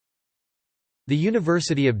The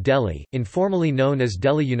University of Delhi, informally known as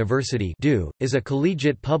Delhi University (DU), is a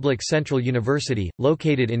collegiate public central university,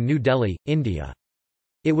 located in New Delhi, India.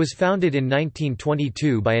 It was founded in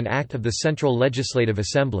 1922 by an Act of the Central Legislative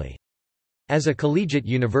Assembly. As a collegiate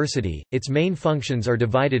university, its main functions are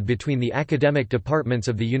divided between the academic departments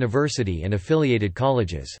of the university and affiliated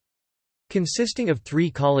colleges. Consisting of 3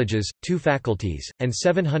 colleges, 2 faculties, and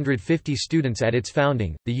 750 students at its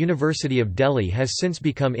founding, the University of Delhi has since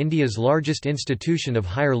become India's largest institution of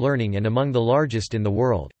higher learning and among the largest in the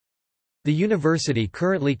world. The university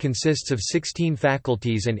currently consists of 16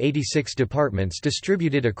 faculties and 86 departments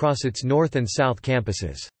distributed across its north and south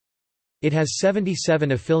campuses. It has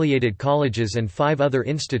 77 affiliated colleges and 5 other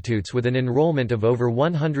institutes with an enrollment of over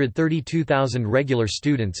 132,000 regular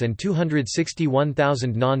students and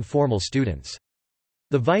 261,000 non-formal students.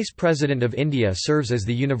 The Vice President of India serves as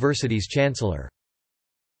the university's chancellor.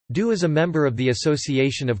 DU is a member of the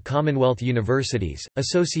Association of Commonwealth Universities,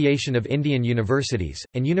 Association of Indian Universities,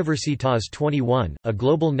 and Universitas 21, a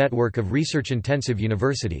global network of research-intensive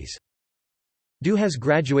universities. DU has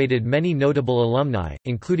graduated many notable alumni,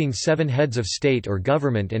 including 7 heads of state or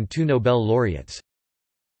government and 2 Nobel laureates.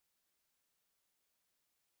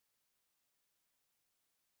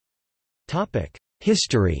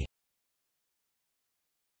 History.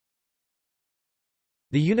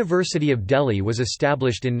 The University of Delhi was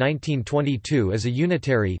established in 1922 as a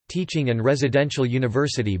unitary, teaching and residential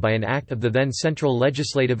university by an Act of the then Central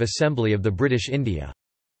Legislative Assembly of the British India.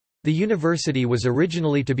 The university was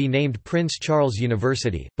originally to be named Prince Charles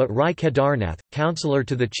University, but Rai Kedarnath, councillor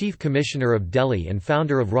to the Chief Commissioner of Delhi and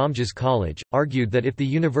founder of Ramjas College, argued that if the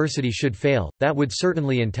university should fail, that would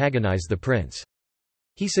certainly antagonize the prince.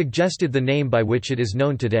 He suggested the name by which it is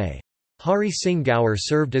known today. Hari Singh Gaur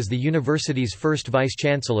served as the university's first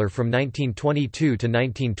vice-chancellor from 1922 to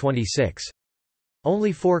 1926.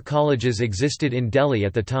 Only 4 colleges existed in Delhi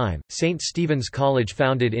at the time: St. Stephen's College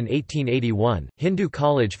founded in 1881, Hindu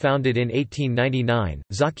College founded in 1899,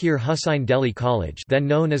 Zakir Hussain Delhi College, then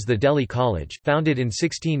known as the Delhi College, founded in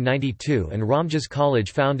 1692, and Ramjas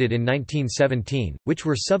College founded in 1917, which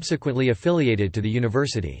were subsequently affiliated to the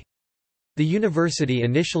university. The university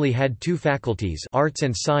initially had 2 faculties, Arts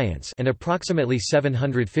and Science, and approximately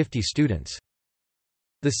 750 students.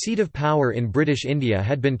 The seat of power in British India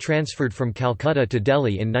had been transferred from Calcutta to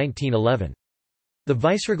Delhi in 1911. The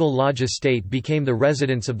Viceregal Lodge estate became the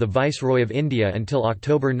residence of the Viceroy of India until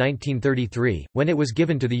October 1933, when it was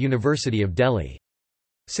given to the University of Delhi.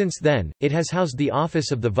 Since then, it has housed the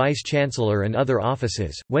office of the Vice-Chancellor and other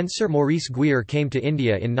offices. When Sir Maurice Guier came to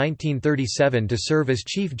India in 1937 to serve as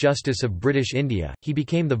Chief Justice of British India, he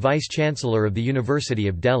became the Vice-Chancellor of the University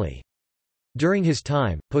of Delhi. During his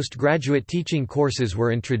time, postgraduate teaching courses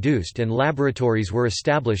were introduced and laboratories were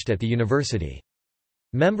established at the university.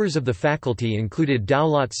 Members of the faculty included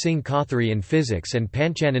Daulat Singh Kothari in physics and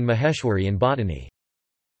Panchanan Maheshwari in botany.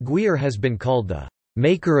 Guier has been called the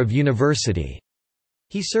maker of university.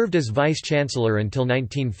 He served as vice-chancellor until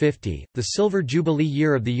 1950. The Silver Jubilee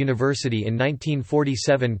year of the university in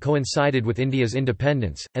 1947 coincided with India's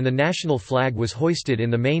independence, and the national flag was hoisted in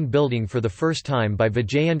the main building for the first time by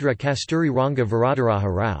Vijayendra Kasturi Ranga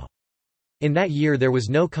Varadaraja Rao. In that year there was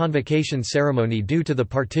no convocation ceremony due to the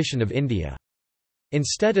partition of India.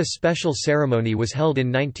 Instead, a special ceremony was held in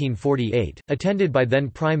 1948, attended by then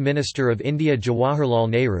Prime Minister of India Jawaharlal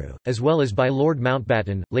Nehru, as well as by Lord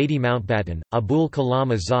Mountbatten, Lady Mountbatten, Abul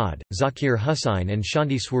Kalam Azad, Zakir Hussain and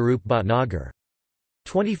Shanti Swarup Bhatnagar.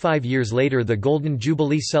 25 years later, the Golden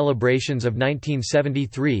Jubilee celebrations of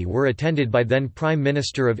 1973 were attended by then Prime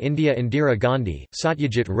Minister of India Indira Gandhi,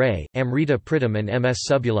 Satyajit Ray, Amrita Pritam and M.S.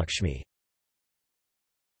 Subbulakshmi.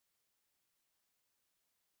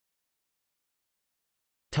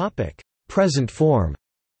 Present form.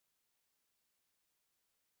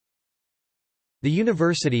 The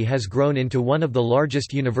university has grown into one of the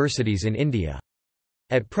largest universities in India.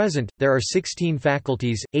 At present, there are 16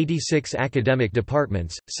 faculties, 86 academic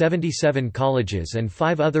departments, 77 colleges and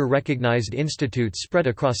 5 other recognized institutes spread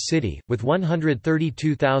across city, with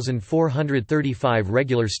 132,435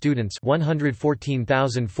 regular students,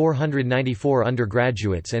 114,494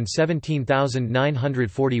 undergraduates and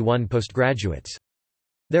 17,941 postgraduates.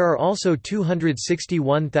 There are also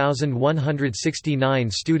 261,169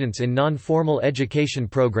 students in non-formal education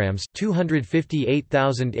programs,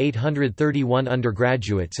 258,831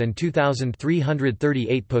 undergraduates and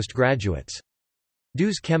 2,338 postgraduates.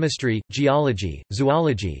 DU's chemistry, geology,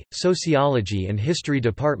 zoology, sociology and history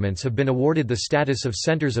departments have been awarded the status of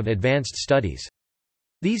Centers of Advanced Studies.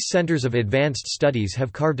 These Centers of Advanced Studies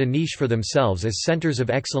have carved a niche for themselves as centers of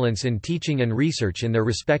excellence in teaching and research in their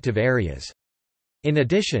respective areas. In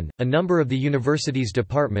addition, a number of the university's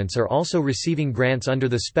departments are also receiving grants under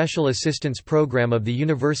the Special Assistance Program of the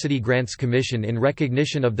University Grants Commission in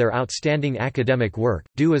recognition of their outstanding academic work,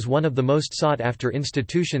 due as one of the most sought-after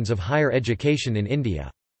institutions of higher education in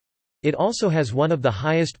India. It also has one of the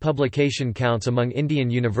highest publication counts among Indian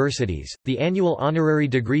universities. The annual honorary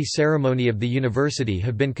degree ceremony of the university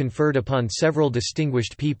have been conferred upon several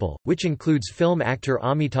distinguished people, which includes film actor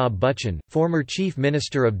Amitabh Bachchan, former Chief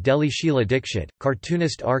Minister of Delhi Sheila Dikshit,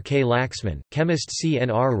 cartoonist R. K. Laxman, chemist C. N.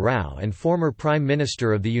 R. Rao, and former Prime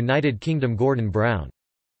Minister of the United Kingdom Gordon Brown.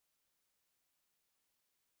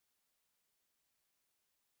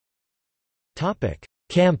 Topic: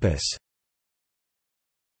 Campus.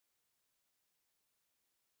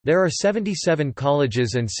 There are 77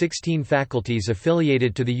 colleges and 16 faculties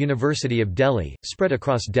affiliated to the University of Delhi, spread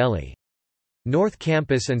across Delhi. North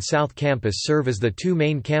Campus and South Campus serve as the two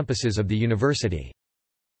main campuses of the university.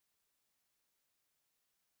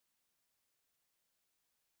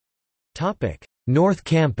 North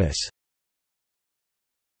Campus.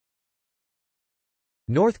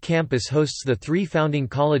 North Campus hosts the three founding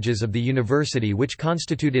colleges of the university which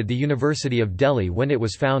constituted the University of Delhi when it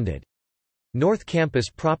was founded. North Campus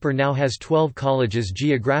proper now has 12 colleges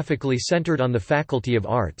geographically centered on the Faculty of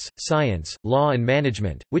Arts, Science, Law and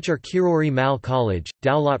Management, which are Kirori Mal College,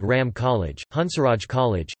 Daulat Ram College, Hansaraj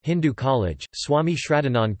College, Hindu College, Swami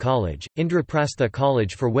Shraddhanand College, Indraprastha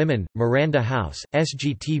College for Women, Miranda House,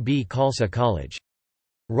 SGTB Khalsa College,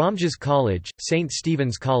 Ramjas College, St.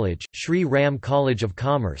 Stephen's College, Sri Ram College of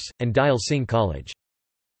Commerce, and Dial Singh College.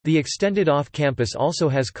 The extended off-campus also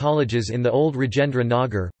has colleges in the old Rajendra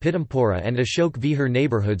Nagar, Pitampura and Ashok Vihar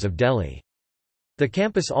neighbourhoods of Delhi. The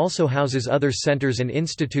campus also houses other centres and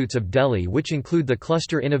institutes of Delhi which include the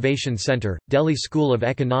Cluster Innovation Centre, Delhi School of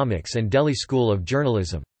Economics and Delhi School of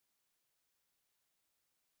Journalism.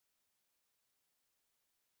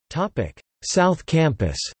 South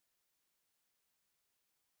Campus.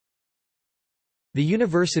 The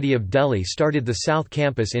University of Delhi started the South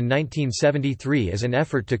Campus in 1973 as an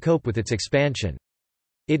effort to cope with its expansion.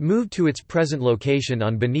 It moved to its present location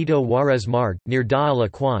on Benito Juárez Marg, near Dar el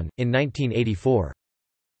Aquan, in 1984.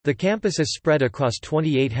 The campus is spread across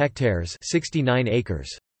 28 hectares 69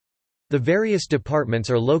 acres. The various departments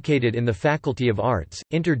are located in the Faculty of Arts,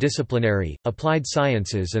 Interdisciplinary, Applied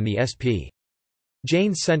Sciences and the S.P.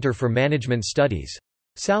 Jain Centre for Management Studies.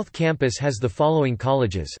 South Campus has the following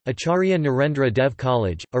colleges: Acharya Narendra Dev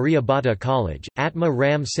College, Aryabhata College, Atma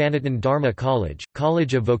Ram Sanatan Dharma College,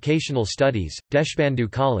 College of Vocational Studies,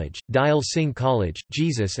 Deshbandhu College, Dial Singh College,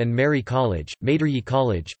 Jesus and Mary College, Maitreyi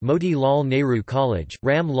College, Moti Lal Nehru College,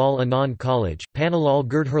 Ram Lal Anand College, Panalal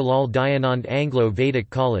Girdharlal Dayanand Anglo-Vedic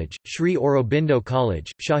College, Sri Aurobindo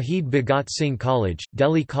College, Shahid Bhagat Singh College,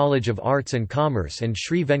 Delhi College of Arts and Commerce and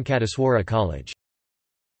Sri Venkateswara College.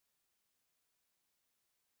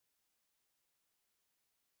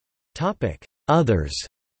 Others.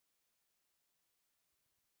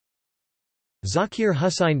 Zakir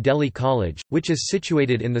Hussain Delhi College, which is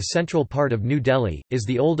situated in the central part of New Delhi, is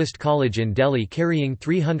the oldest college in Delhi carrying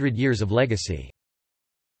 300 years of legacy.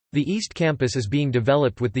 The East Campus is being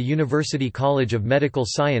developed with the University College of Medical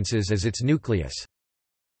Sciences as its nucleus.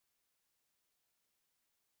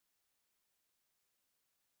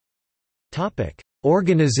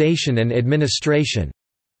 Organization and administration.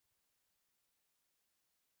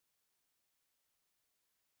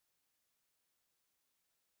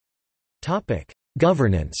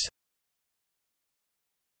 Governance.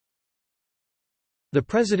 The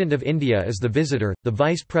President of India is the Visitor, the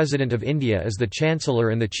Vice President of India is the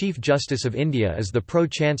Chancellor and the Chief Justice of India is the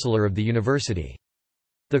Pro-Chancellor of the University.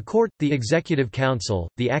 The Court, the Executive Council,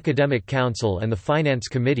 the Academic Council and the Finance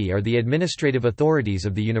Committee are the administrative authorities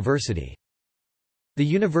of the university. The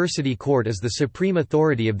University Court is the supreme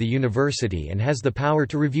authority of the university and has the power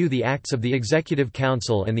to review the acts of the Executive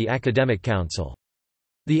Council and the Academic Council.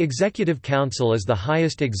 The Executive Council is the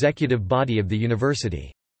highest executive body of the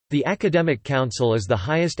university. The Academic Council is the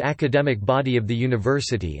highest academic body of the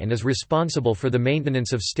university and is responsible for the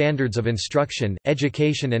maintenance of standards of instruction,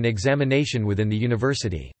 education and examination within the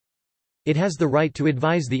university. It has the right to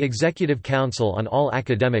advise the Executive Council on all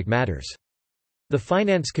academic matters. The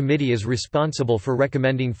Finance Committee is responsible for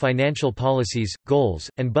recommending financial policies, goals,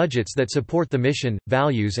 and budgets that support the mission,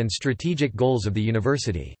 values and strategic goals of the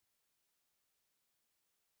university.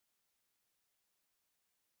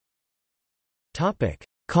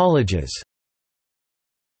 Colleges.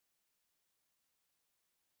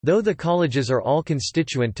 Though the colleges are all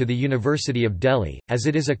constituent to the University of Delhi, as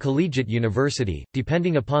it is a collegiate university,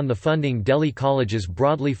 depending upon the funding, Delhi colleges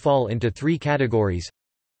broadly fall into three categories.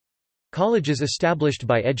 Colleges established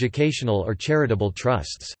by educational or charitable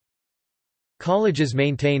trusts. Colleges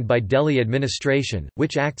maintained by Delhi administration,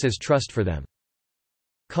 which acts as trust for them.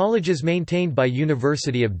 Colleges maintained by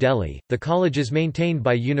University of Delhi. The colleges maintained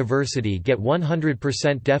by university get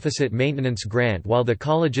 100% deficit maintenance grant while the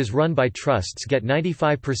colleges run by trusts get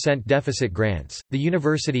 95% deficit grants. The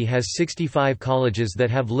university has 65 colleges that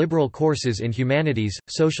have liberal courses in humanities,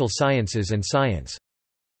 social sciences and science.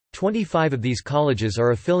 25 of these colleges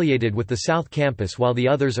are affiliated with the South Campus while the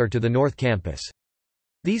others are to the North Campus.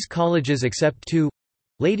 These colleges except two,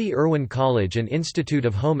 Lady Irwin College and Institute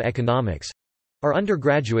of Home Economics, are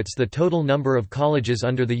undergraduates. The total number of colleges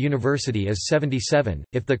under the university is 77,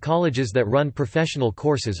 if the colleges that run professional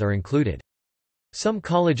courses are included. Some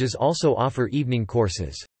colleges also offer evening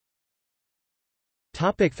courses.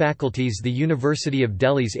 Faculties. The University of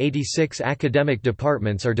Delhi's 86 academic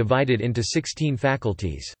departments are divided into 16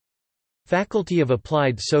 faculties. Faculty of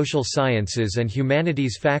Applied Social Sciences and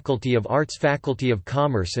Humanities, Faculty of Arts, Faculty of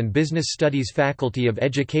Commerce and Business Studies, Faculty of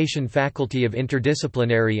Education, Faculty of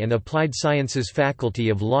Interdisciplinary and Applied Sciences, Faculty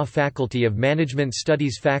of Law, Faculty of Management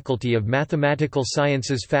Studies, Faculty of Mathematical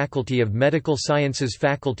Sciences, Faculty of Medical Sciences,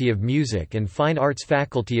 Faculty of Music and Fine Arts,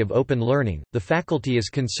 Faculty of Open Learning. The faculty is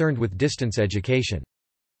concerned with distance education.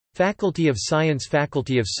 Faculty of Science,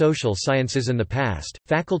 Faculty of Social Sciences. In the past,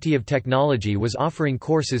 Faculty of Technology was offering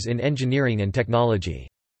courses in engineering and technology.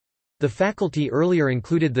 The faculty earlier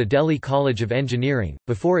included the Delhi College of Engineering,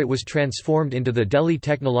 before it was transformed into the Delhi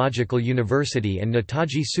Technological University, and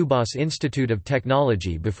Netaji Subhas Institute of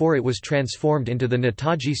Technology before it was transformed into the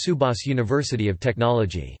Netaji Subhas University of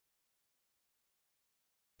Technology.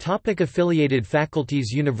 Affiliated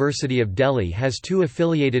faculties. University of Delhi has two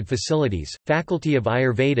affiliated facilities, Faculty of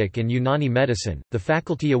Ayurvedic and Unani Medicine. The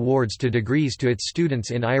faculty awards degrees to its students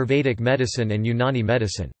in Ayurvedic medicine and Unani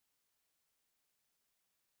medicine.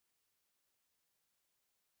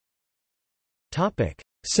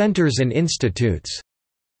 Centers and institutes.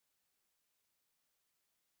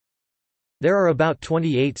 There are about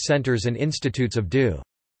 28 centers and institutes of DU.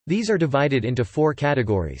 These are divided into 4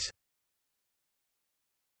 categories.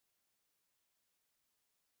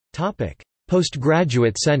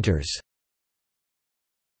 Postgraduate centers.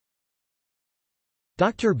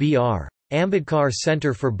 Dr. B.R. Ambedkar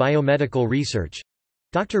Center for Biomedical Research.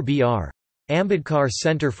 Dr. B.R. Ambedkar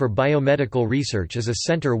Center for Biomedical Research is a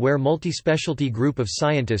center where multi-specialty group of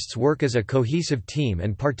scientists work as a cohesive team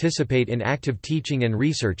and participate in active teaching and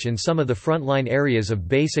research in some of the frontline areas of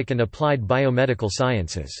basic and applied biomedical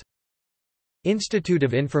sciences. Institute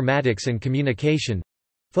of Informatics and Communication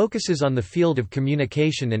focuses on the field of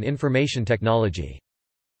communication and information technology.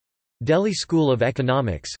 Delhi School of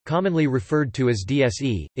Economics, commonly referred to as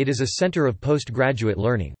DSE, it is a center of postgraduate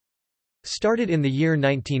learning. Started in the year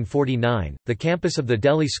 1949, the campus of the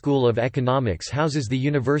Delhi School of Economics houses the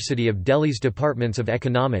University of Delhi's departments of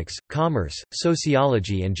Economics, Commerce,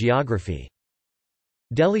 Sociology and Geography.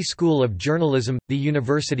 Delhi School of Journalism – The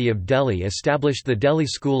University of Delhi established the Delhi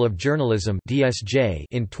School of Journalism (DSJ)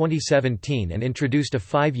 in 2017 and introduced a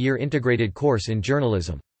 5-year integrated course in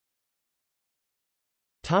journalism.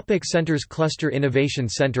 Centers. Cluster Innovation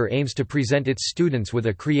Center aims to present its students with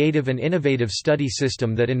a creative and innovative study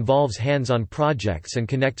system that involves hands-on projects and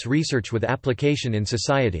connects research with application in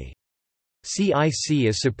society. CIC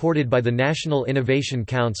is supported by the National Innovation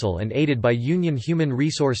Council and aided by Union Human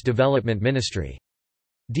Resource Development Ministry.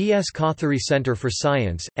 DS Kothari Center for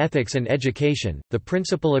Science, Ethics and Education. The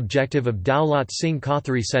principal objective of Daulat Singh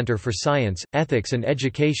Kothari Center for Science, Ethics and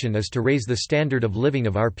Education is to raise the standard of living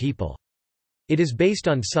of our people. It is based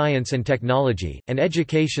on science and technology, and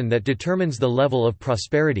education that determines the level of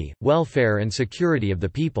prosperity, welfare and security of the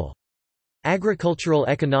people. Agricultural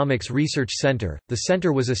Economics Research Centre. The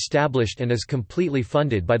centre was established and is completely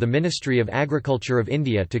funded by the Ministry of Agriculture of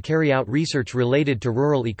India to carry out research related to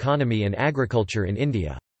rural economy and agriculture in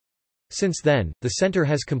India. Since then, the centre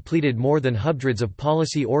has completed more than hundreds of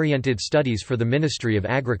policy-oriented studies for the Ministry of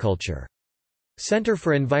Agriculture. Centre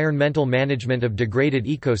for Environmental Management of Degraded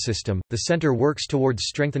Ecosystem. The centre works towards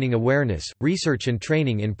strengthening awareness, research and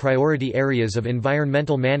training in priority areas of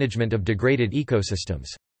environmental management of degraded ecosystems.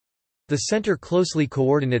 The center closely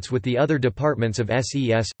coordinates with the other departments of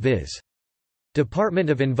SES, viz. Department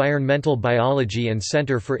of Environmental Biology and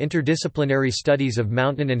Center for Interdisciplinary Studies of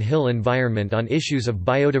Mountain and Hill Environment on issues of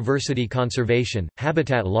biodiversity conservation,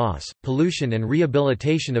 habitat loss, pollution and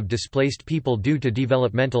rehabilitation of displaced people due to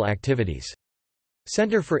developmental activities.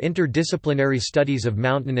 Center for Interdisciplinary Studies of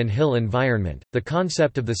Mountain and Hill Environment. The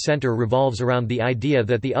concept of the center revolves around the idea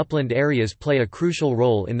that the upland areas play a crucial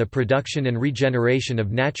role in the production and regeneration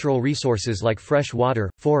of natural resources like fresh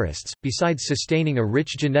water, forests, besides sustaining a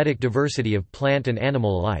rich genetic diversity of plant and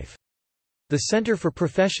animal life. The Center for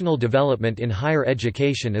Professional Development in Higher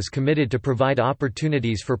Education is committed to provide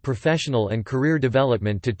opportunities for professional and career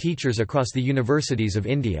development to teachers across the universities of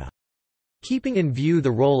India. Keeping in view the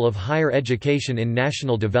role of higher education in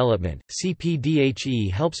national development, CPDHE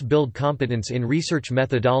helps build competence in research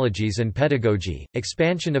methodologies and pedagogy,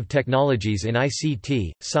 expansion of technologies in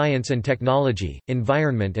ICT, science and technology,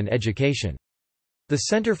 environment and education. The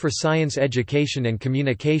Center for Science Education and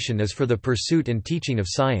Communication is for the pursuit and teaching of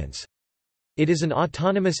science. It is an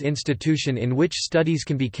autonomous institution in which studies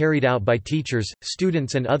can be carried out by teachers,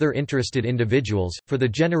 students and other interested individuals, for the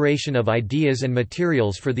generation of ideas and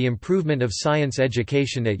materials for the improvement of science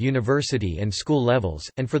education at university and school levels,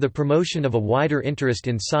 and for the promotion of a wider interest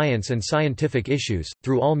in science and scientific issues,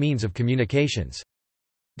 through all means of communications.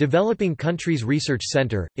 Developing Countries Research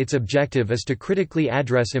Center, its objective is to critically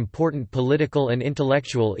address important political and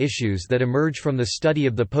intellectual issues that emerge from the study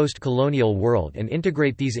of the post-colonial world and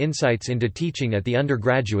integrate these insights into teaching at the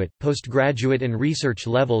undergraduate, postgraduate and research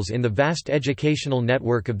levels in the vast educational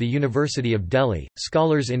network of the University of Delhi.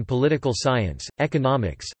 Scholars in political science,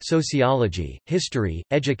 economics, sociology, history,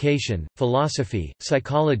 education, philosophy,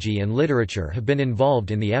 psychology and literature have been involved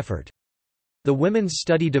in the effort. The Women's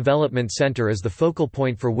Study Development Center is the focal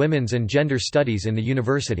point for women's and gender studies in the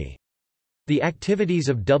university. The activities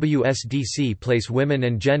of WSDC place women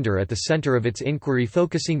and gender at the center of its inquiry,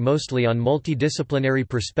 focusing mostly on multidisciplinary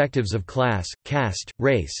perspectives of class, caste,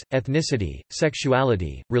 race, ethnicity,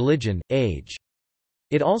 sexuality, religion, age.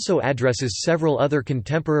 It also addresses several other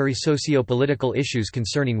contemporary socio-political issues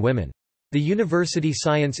concerning women. The University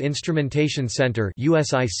Science Instrumentation Center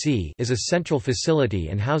 (USIC) is a central facility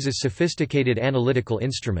and houses sophisticated analytical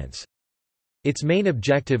instruments. Its main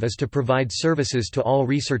objective is to provide services to all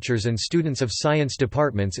researchers and students of science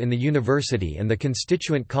departments in the university and the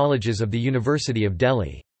constituent colleges of the University of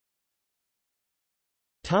Delhi.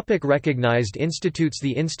 Recognized institutes.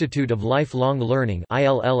 The Institute of Lifelong Learning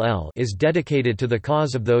is dedicated to the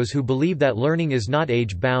cause of those who believe that learning is not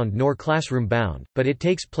age-bound nor classroom-bound, but it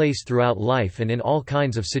takes place throughout life and in all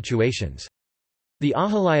kinds of situations. The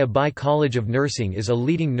Ahalya Bai College of Nursing is a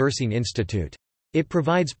leading nursing institute. It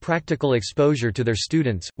provides practical exposure to their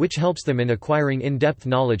students, which helps them in acquiring in-depth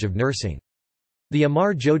knowledge of nursing. The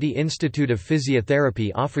Amar Jyoti Institute of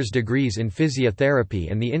Physiotherapy offers degrees in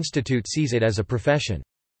physiotherapy and the institute sees it as a profession.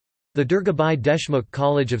 The Durgabai Deshmukh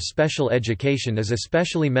College of Special Education is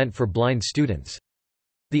especially meant for blind students.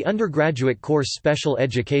 The undergraduate course Special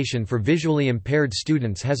Education for Visually Impaired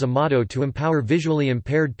Students has a motto to empower visually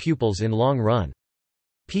impaired pupils in long run.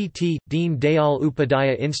 PT. Deen Dayal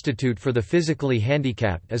Upadhyaya Institute for the Physically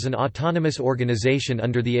Handicapped is an autonomous organization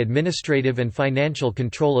under the administrative and financial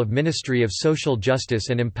control of Ministry of Social Justice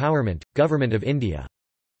and Empowerment, Government of India.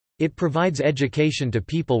 It provides education to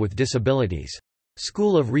people with disabilities.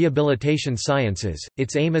 School of Rehabilitation Sciences,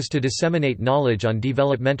 its aim is to disseminate knowledge on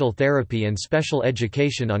developmental therapy and special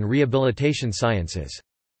education on rehabilitation sciences.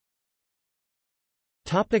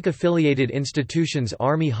 Affiliated institutions.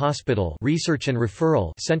 Army Hospital Research and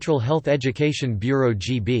Referral, Central Health Education Bureau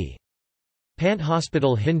GB. Pant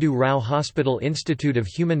Hospital, Hindu Rao Hospital, Institute of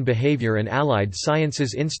Human Behavior and Allied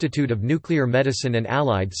Sciences, Institute of Nuclear Medicine and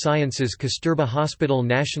Allied Sciences, Kasturba Hospital,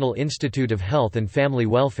 National Institute of Health and Family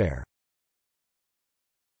Welfare.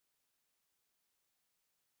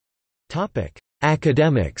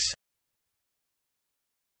 Academics.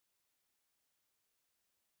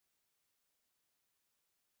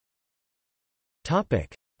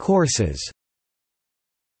 Courses.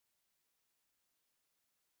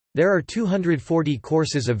 There are 240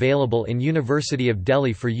 courses available in University of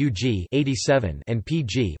Delhi for UG 87 and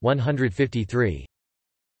PG 153.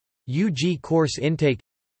 UG course intake: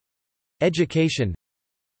 Education,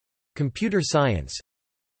 Computer Science,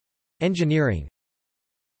 Engineering,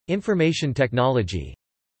 Information Technology,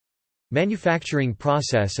 Manufacturing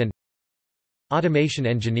Process and Automation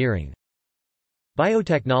Engineering,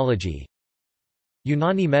 Biotechnology,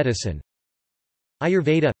 Unani Medicine,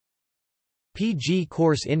 Ayurveda. PG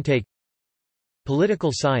course intake: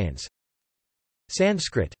 Political Science,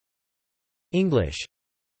 Sanskrit, English,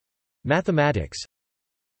 Mathematics,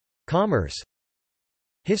 Commerce,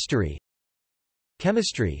 History,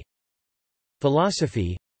 Chemistry,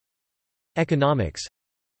 Philosophy, Economics,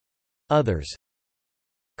 Others.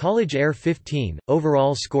 College Air 15,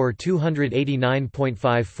 overall score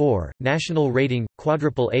 289.54, national rating,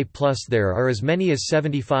 quadruple A+. There are as many as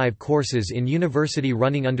 75 courses in university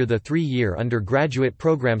running under the 3-year undergraduate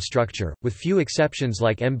program structure, with few exceptions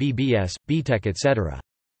like MBBS, BTech etc.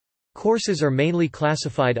 Courses are mainly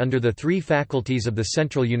classified under the 3 faculties of the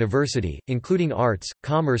Central University, including Arts,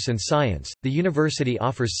 Commerce and Science. The university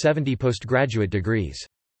offers 70 postgraduate degrees.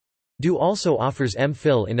 DU also offers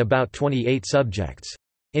MPhil in about 28 subjects.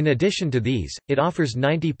 In addition to these, it offers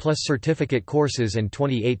 90+ certificate courses and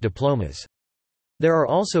 28 diplomas. There are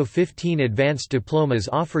also 15 advanced diplomas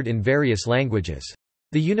offered in various languages.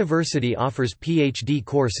 The university offers PhD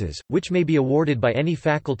courses, which may be awarded by any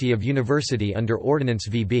faculty of university under Ordinance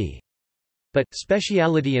VB. But,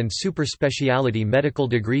 specialty and super-specialty medical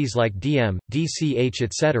degrees like DM, DCH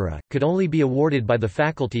etc., could only be awarded by the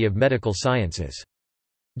Faculty of Medical Sciences.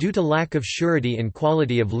 Due to lack of surety in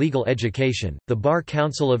quality of legal education, the Bar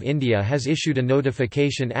Council of India has issued a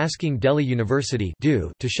notification asking Delhi University to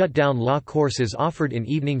shut down law courses offered in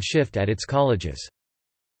evening shift at its colleges.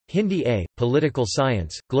 Hindi A, Political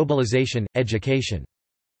Science, Globalization, Education.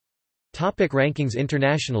 Topic rankings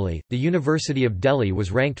internationally, the University of Delhi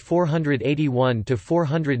was ranked 481 to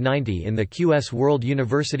 490 in the QS World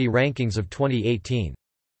University Rankings of 2018.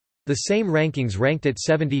 The same rankings ranked it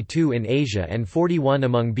 72 in Asia and 41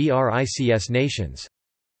 among BRICS nations.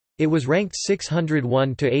 It was ranked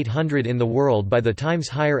 601 to 800 in the world by the Times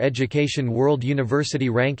Higher Education World University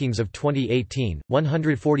Rankings of 2018,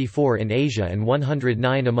 144 in Asia and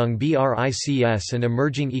 109 among BRICS and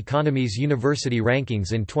Emerging Economies University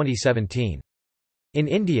Rankings in 2017. In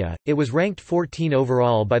India, it was ranked 14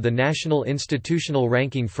 overall by the National Institutional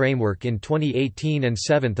Ranking Framework in 2018 and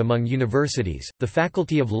 7th among universities. The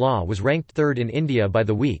Faculty of Law was ranked 3rd in India by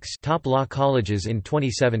the Week's Top Law Colleges in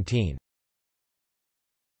 2017.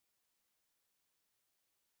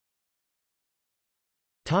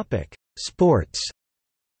 Topic: Sports.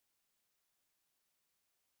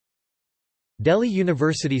 Delhi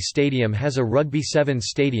University Stadium has a Rugby Sevens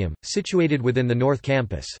stadium, situated within the North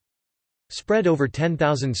Campus. Spread over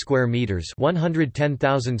 10,000 square meters,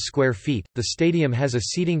 110,000 square feet, the stadium has a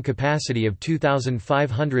seating capacity of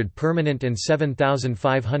 2,500 permanent and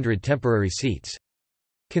 7,500 temporary seats.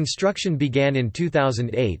 Construction began in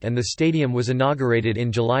 2008 and the stadium was inaugurated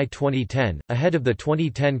in July 2010, ahead of the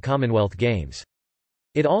 2010 Commonwealth Games.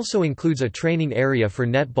 It also includes a training area for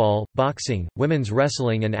netball, boxing, women's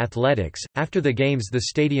wrestling and athletics. After the games, the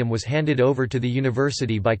stadium was handed over to the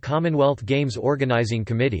university by Commonwealth Games Organizing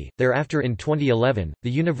Committee. Thereafter in 2011,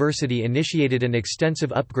 the university initiated an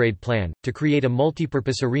extensive upgrade plan to create a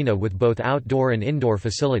multipurpose arena with both outdoor and indoor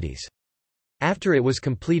facilities. After it was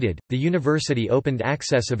completed, the university opened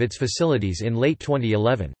access of its facilities in late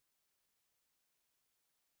 2011.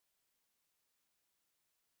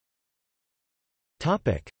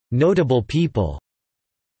 Notable people.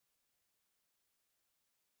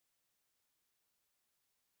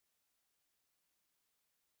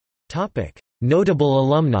 Notable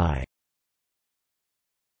alumni.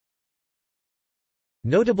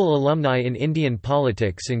 Notable alumni in Indian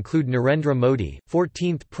politics include Narendra Modi,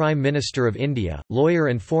 14th Prime Minister of India, lawyer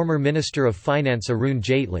and former Minister of Finance Arun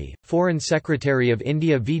Jaitley, Foreign Secretary of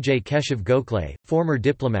India Vijay Keshav Gokhale, former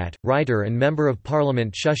diplomat, writer and Member of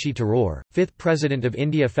Parliament Shashi Tharoor, 5th President of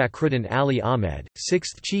India Fakhruddin Ali Ahmed,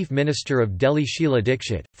 6th Chief Minister of Delhi Sheila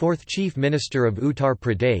Dikshit, 4th Chief Minister of Uttar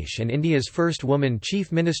Pradesh and India's first woman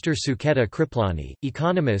Chief Minister Sucheta Kriplani,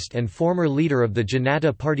 economist and former leader of the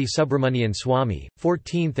Janata Party Subramanian Swamy,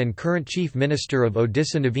 14th and current Chief Minister of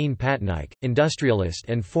Odisha Naveen Patnaik, industrialist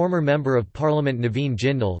and former Member of Parliament Naveen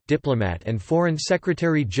Jindal, diplomat and Foreign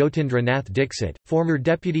Secretary Jyotindra Nath Dixit, former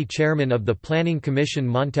Deputy Chairman of the Planning Commission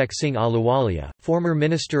Montek Singh Ahluwalia, former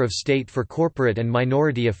Minister of State for Corporate and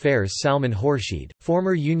Minority Affairs Salman Khurshid,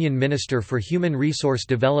 former Union Minister for Human Resource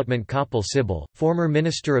Development Kapil Sibal, former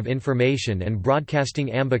Minister of Information and Broadcasting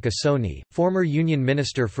Ambika Soni, former Union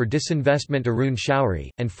Minister for Disinvestment Arun Shourie,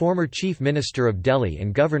 and former Chief Minister of Delhi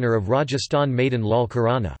and Governor of Rajasthan Madan Lal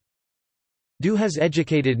Khurana. DU has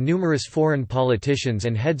educated numerous foreign politicians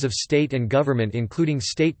and heads of state and government including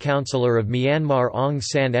State Councillor of Myanmar Aung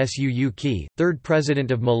San Suu Kyi, 3rd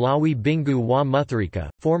President of Malawi Bingu wa Mutharika,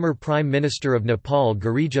 former Prime Minister of Nepal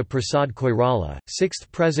Girija Prasad Koirala, 6th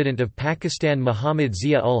President of Pakistan Muhammad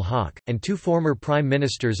Zia-ul Haq, and 2 former Prime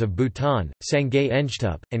Ministers of Bhutan, Sangay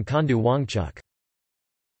Engstup, and Khandu Wangchuk.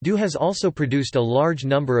 DU has also produced a large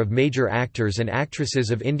number of major actors and actresses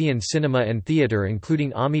of Indian cinema and theatre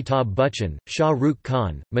including Amitabh Bachchan, Shah Rukh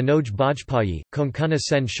Khan, Manoj Bajpayee, Konkona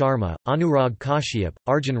Sen Sharma, Anurag Kashyap,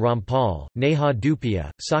 Arjun Rampal, Neha Dhupia,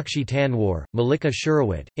 Sakshi Tanwar, Malika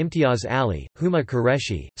Shurawat, Imtiaz Ali, Huma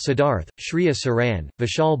Qureshi, Siddharth, Shreya Saran,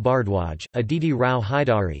 Vishal Bhardwaj, Aditi Rao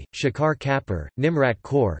Haidari, Shekhar Kapur, Nimrat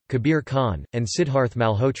Kaur, Kabir Khan, and Siddharth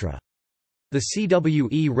Malhotra. The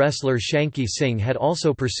CWE wrestler Shanki Singh had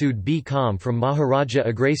also pursued B.Com from Maharaja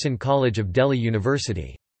Agrasen College of Delhi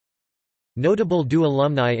University. Notable DU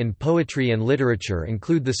alumni in poetry and literature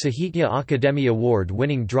include the Sahitya Akademi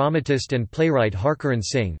Award-winning dramatist and playwright Harkaran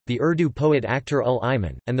Singh, the Urdu poet-actor Ul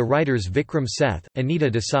Iman, and the writers Vikram Seth,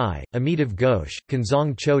 Anita Desai, Amitav Ghosh,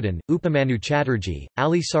 Kanzong Chodhan, Upamanu Chatterjee,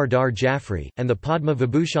 Ali Sardar Jaffrey, and the Padma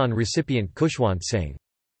Vibhushan recipient Khushwant Singh.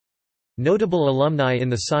 Notable alumni in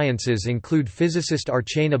the sciences include physicist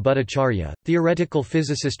Archana Bhattacharya, theoretical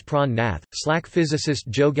physicist Pran Nath, Slack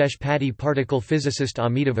physicist Jogesh Patti, particle physicist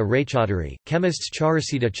Amitav Raychaudhuri, chemists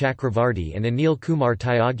Charusita Chakravarti and Anil Kumar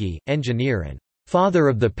Tyagi, engineer and father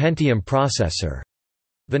of the Pentium processor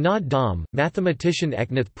Vinod Dham, mathematician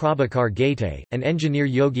Eknath Prabhakar Gate, and engineer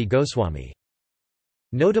Yogi Goswami.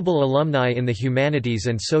 Notable alumni in the humanities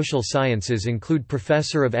and social sciences include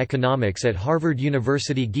Professor of Economics at Harvard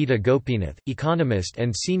University Geeta Gopinath, economist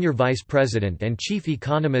and Senior Vice President and Chief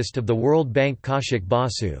Economist of the World Bank Kaushik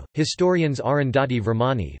Basu, historians Arundhati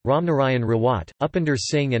Vermani, Ramnarayan Rawat, Upinder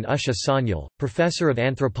Singh and Usha Sanyal, Professor of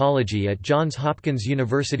Anthropology at Johns Hopkins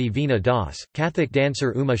University Veena Das, Kathak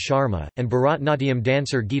dancer Uma Sharma, and Bharatnatyam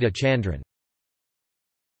dancer Geeta Chandran.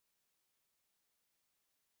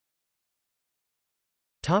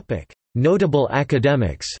 Notable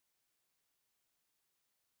academics.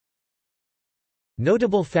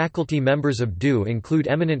 Notable faculty members of DU include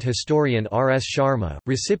eminent historian R. S. Sharma,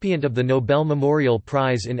 recipient of the Nobel Memorial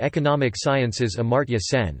Prize in Economic Sciences Amartya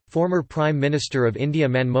Sen, former Prime Minister of India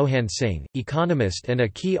Manmohan Singh, economist and a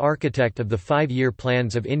key architect of the 5-year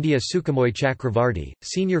plans of India Sukhamoy Chakravarti,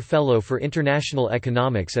 Senior Fellow for International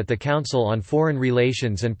Economics at the Council on Foreign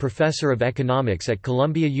Relations and Professor of Economics at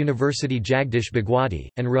Columbia University Jagdish Bhagwati,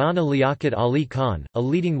 and Rana Liaquat Ali Khan, a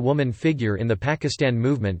leading woman figure in the Pakistan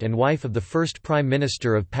movement and wife of the first Prime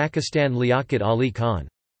Minister of Pakistan Liaquat Ali Khan.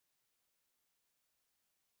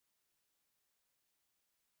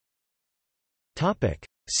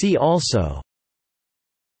 See also: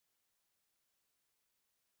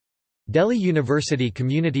 Delhi University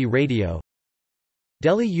Community Radio,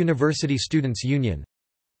 Delhi University Students' Union,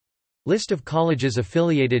 List of colleges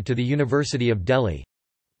affiliated to the University of Delhi,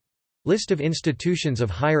 List of institutions of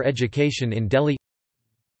higher education in Delhi,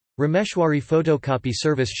 Rameshwari Photocopy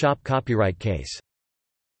Service Shop copyright case.